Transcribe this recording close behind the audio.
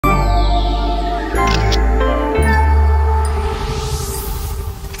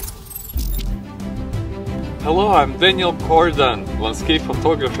Hello, I'm Daniel Kordan, landscape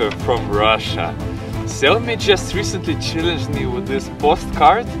photographer from Russia. Xiaomi just recently challenged me with this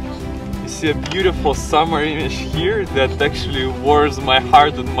postcard. You see a beautiful summer image here that actually warms my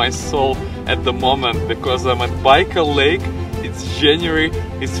heart and my soul at the moment, because I'm at Baikal Lake. It's January,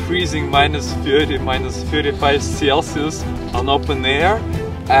 it's freezing -30, -35 Celsius on open air,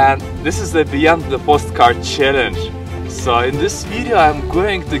 and this is the Beyond the Postcard challenge. So in this video I'm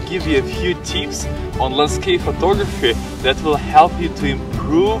going to give you a few tips on landscape photography that will help you to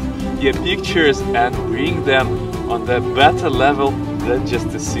improve your pictures and bring them on the better level than just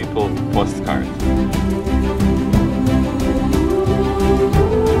a simple postcard.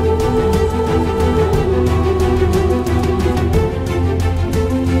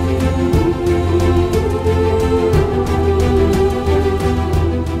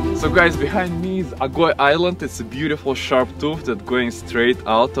 So guys, behind me is Agoy Island. It's a beautiful sharp tooth that's going straight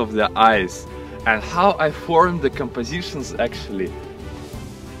out of the ice. And how I formed the compositions actually.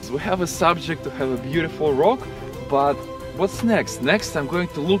 So we have a subject to have a beautiful rock, but what's next? Next I'm going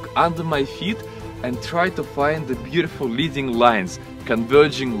to look under my feet and try to find the beautiful leading lines,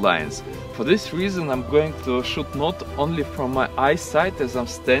 converging lines. For this reason I'm going to shoot not only from my eyesight as I'm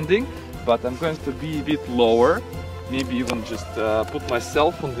standing, but I'm going to be a bit lower. Maybe even just put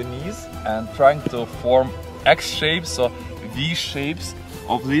myself on the knees and trying to form X shapes or V shapes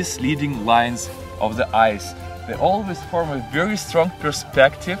of these leading lines of the ice. They always form a very strong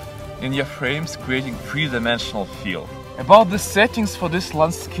perspective in your frames, creating three-dimensional feel. About the settings for this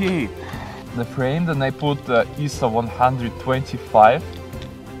landscape, the frame, then I put ISO 125.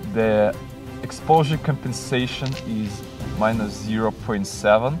 The exposure compensation is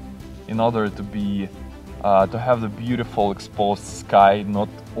 -0.7 in order to be to have the beautiful exposed sky, not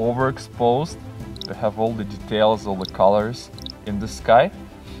overexposed, to have all the details, all the colors in the sky.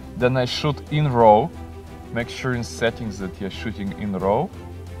 Then I shoot in RAW, make sure in settings that you're shooting in RAW.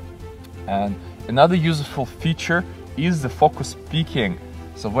 And another useful feature is the focus peaking.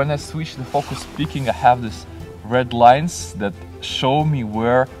 So when I switch the focus peaking, I have these red lines that show me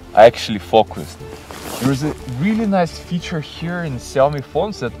where I actually focused. There is a really nice feature here in Xiaomi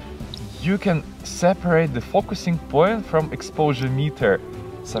phones that you can separate the focusing point from exposure meter.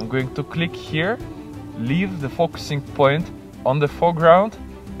 So I'm going to click here, leave the focusing point on the foreground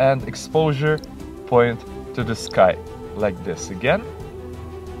and exposure point to the sky, like this. Again,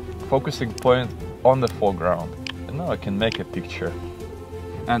 focusing point on the foreground. And now I can make a picture.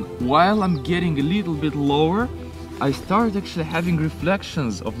 And while I'm getting a little bit lower, I start actually having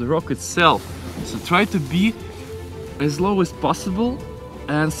reflections of the rock itself. So try to be as low as possible.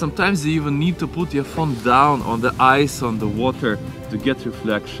 And sometimes you even need to put your phone down on the ice, on the water, to get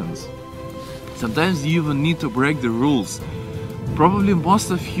reflections. Sometimes you even need to break the rules. Probably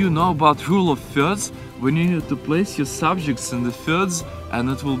most of you know about rule of thirds, when you need to place your subjects in the thirds and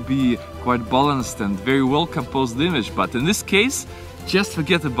it will be quite balanced and very well composed image. But in this case, just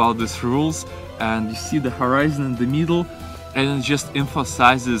forget about these rules and you see the horizon in the middle, and it just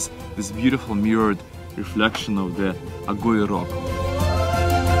emphasizes this beautiful mirrored reflection of the Agoy rock.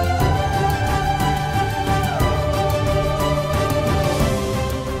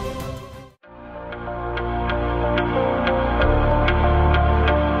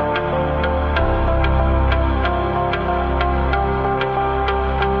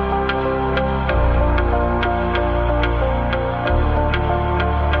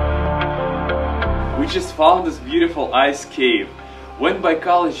 We just found this beautiful ice cave. When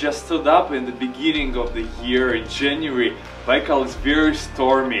Baikal just stood up in the beginning of the year in January, Baikal is very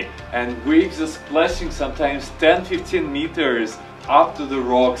stormy and waves are splashing sometimes 10-15 meters up to the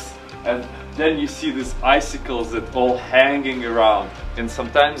rocks, and then you see these icicles that all hanging around, and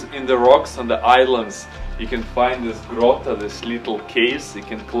sometimes in the rocks on the islands you can find this grotto, this little caves. You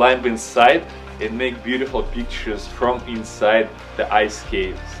can climb inside and make beautiful pictures from inside the ice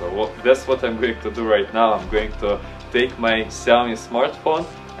cave. So that's what I'm going to do right now. I'm going to take my Xiaomi smartphone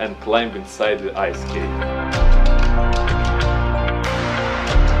and climb inside the ice cave.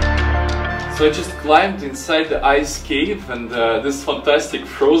 So I just climbed inside the ice cave, and this fantastic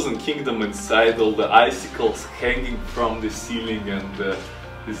frozen kingdom inside, all the icicles hanging from the ceiling, and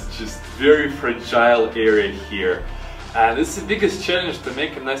this just very fragile area here. And it's the biggest challenge to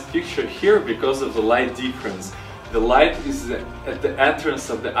make a nice picture here because of the light difference. The light is at the entrance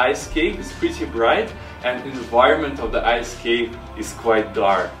of the ice cave is pretty bright, and the environment of the ice cave is quite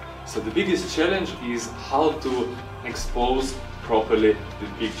dark. So the biggest challenge is how to expose properly the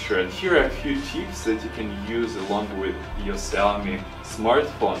picture. And here are a few tips that you can use along with your Xiaomi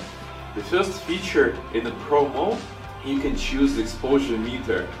smartphone. The first feature in the Pro mode, you can choose the exposure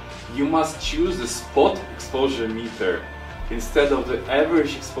meter. you must choose the spot exposure meter instead of the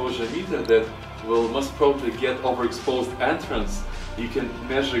average exposure meter that will most probably get overexposed entrance. You can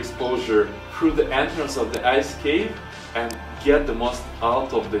measure exposure through the entrance of the ice cave and get the most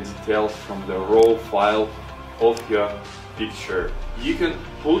out of the details from the raw file of your picture. You can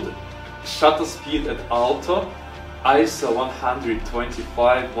put shutter speed at auto, ISO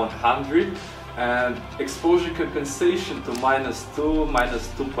 125, 100, and exposure compensation to -2,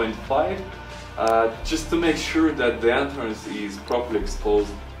 -2.5, just to make sure that the entrance is properly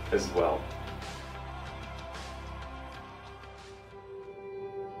exposed as well.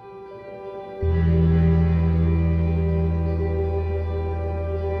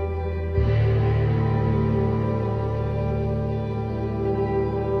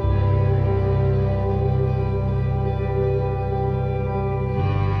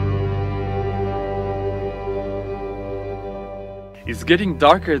 It's getting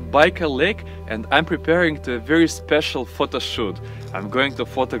darker at Baikal Lake and I'm preparing to a very special photo shoot. I'm going to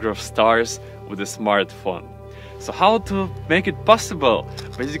photograph stars with a smartphone. So how to make it possible?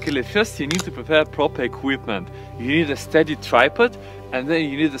 Basically, first you need to prepare proper equipment. You need a steady tripod and then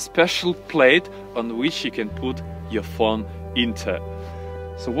you need a special plate on which you can put your phone into.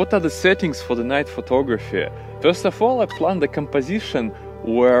 So what are the settings for the night photography? First of all, I plan the composition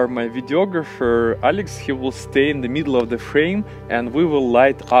where my videographer Alex, he will stay in the middle of the frame and we will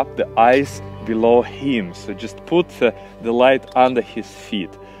light up the ice below him. So just put the light under his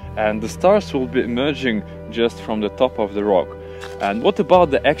feet and the stars will be emerging just from the top of the rock. And what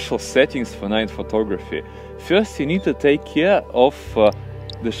about the actual settings for night photography? First you need to take care of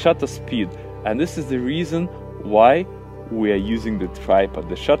the shutter speed, and this is the reason why we are using the tripod.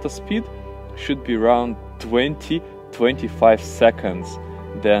 The shutter speed should be around 20-25 seconds.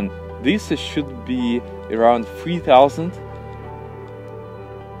 Then this should be around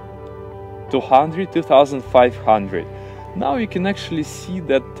 3,200-2,500. Now you can actually see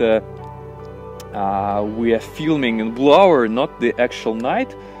that we are filming in blue hour, not the actual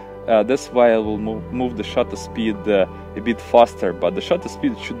night. That's why I will move the shutter speed a bit faster, but the shutter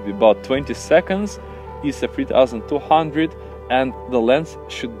speed should be about 20 seconds. It's a 3,200 and the lens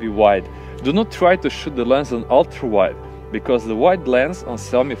should be wide. Do not try to shoot the lens on ultra wide, because the wide lens on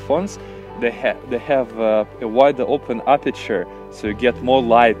Xiaomi phones, they have a wider open aperture, so you get more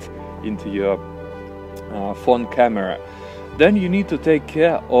light into your phone camera. Then you need to take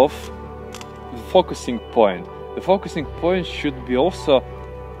care of the focusing point. The focusing point should be also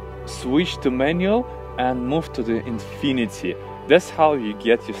switched to manual and move to the infinity. That's how you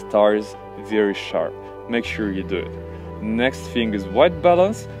get your stars very sharp. Make sure you do it. Next thing is white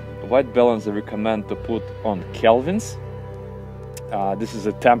balance. White balance I recommend to put on kelvins. This is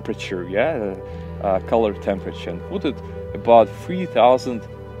a temperature, color temperature, and put it about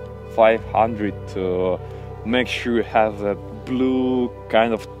 3,500 to make sure you have a blue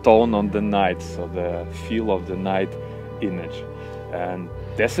kind of tone on the night, so the feel of the night image. And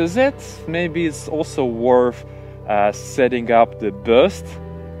this is it. Maybe it's also worth setting up the burst,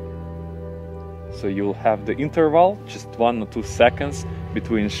 so you'll have the interval, just 1 or 2 seconds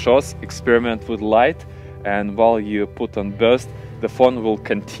between shots. Experiment with light, and while you put on burst, the phone will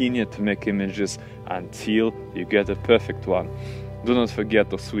continue to make images until you get a perfect one. Do not forget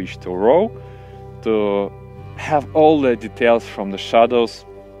to switch to RAW to have all the details from the shadows.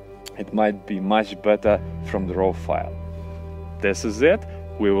 It might be much better from the RAW file. This is it.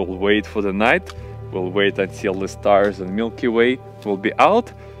 We will wait for the night. We'll wait until the stars and Milky Way will be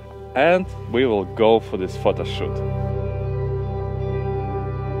out, and we will go for this photo shoot.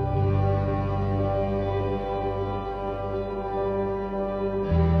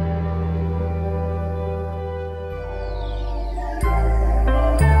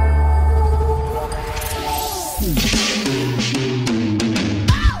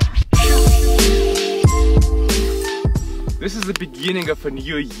 This is the beginning of a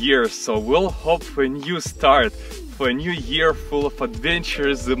new year, so we'll hope for a new start, for a new year full of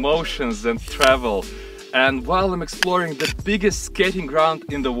adventures, emotions and travel. And while I'm exploring the biggest skating ground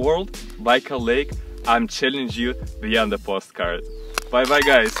in the world, Baikal Lake, I'm challenging you beyond the postcard. Bye bye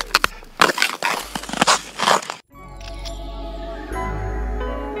guys!